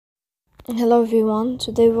Hello everyone,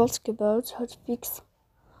 today we'll talk about how to fix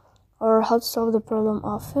or how to solve the problem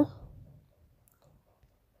of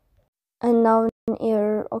unknown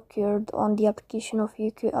error occurred on the application of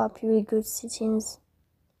Youku app. You will go to settings.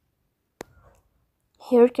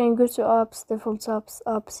 Here you can go to apps, default apps,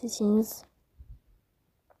 app settings.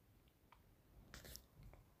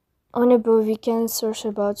 On above you can search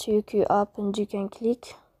about Youku app and you can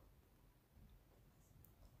click.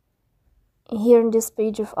 Here in this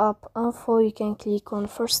page of app info you can click on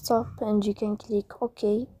first stop and you can click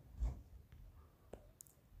OK.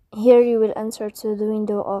 Here you will enter to the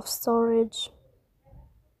window of storage.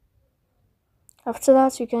 After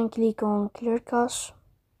that you can click on clear cache,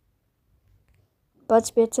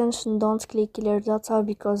 but pay attention, don't click clear data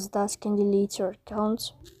because that can delete your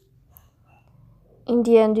account. In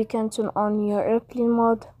the end you can turn on your airplane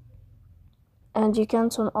mode and you can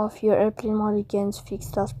turn off your airplane mode again to fix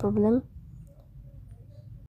that problem.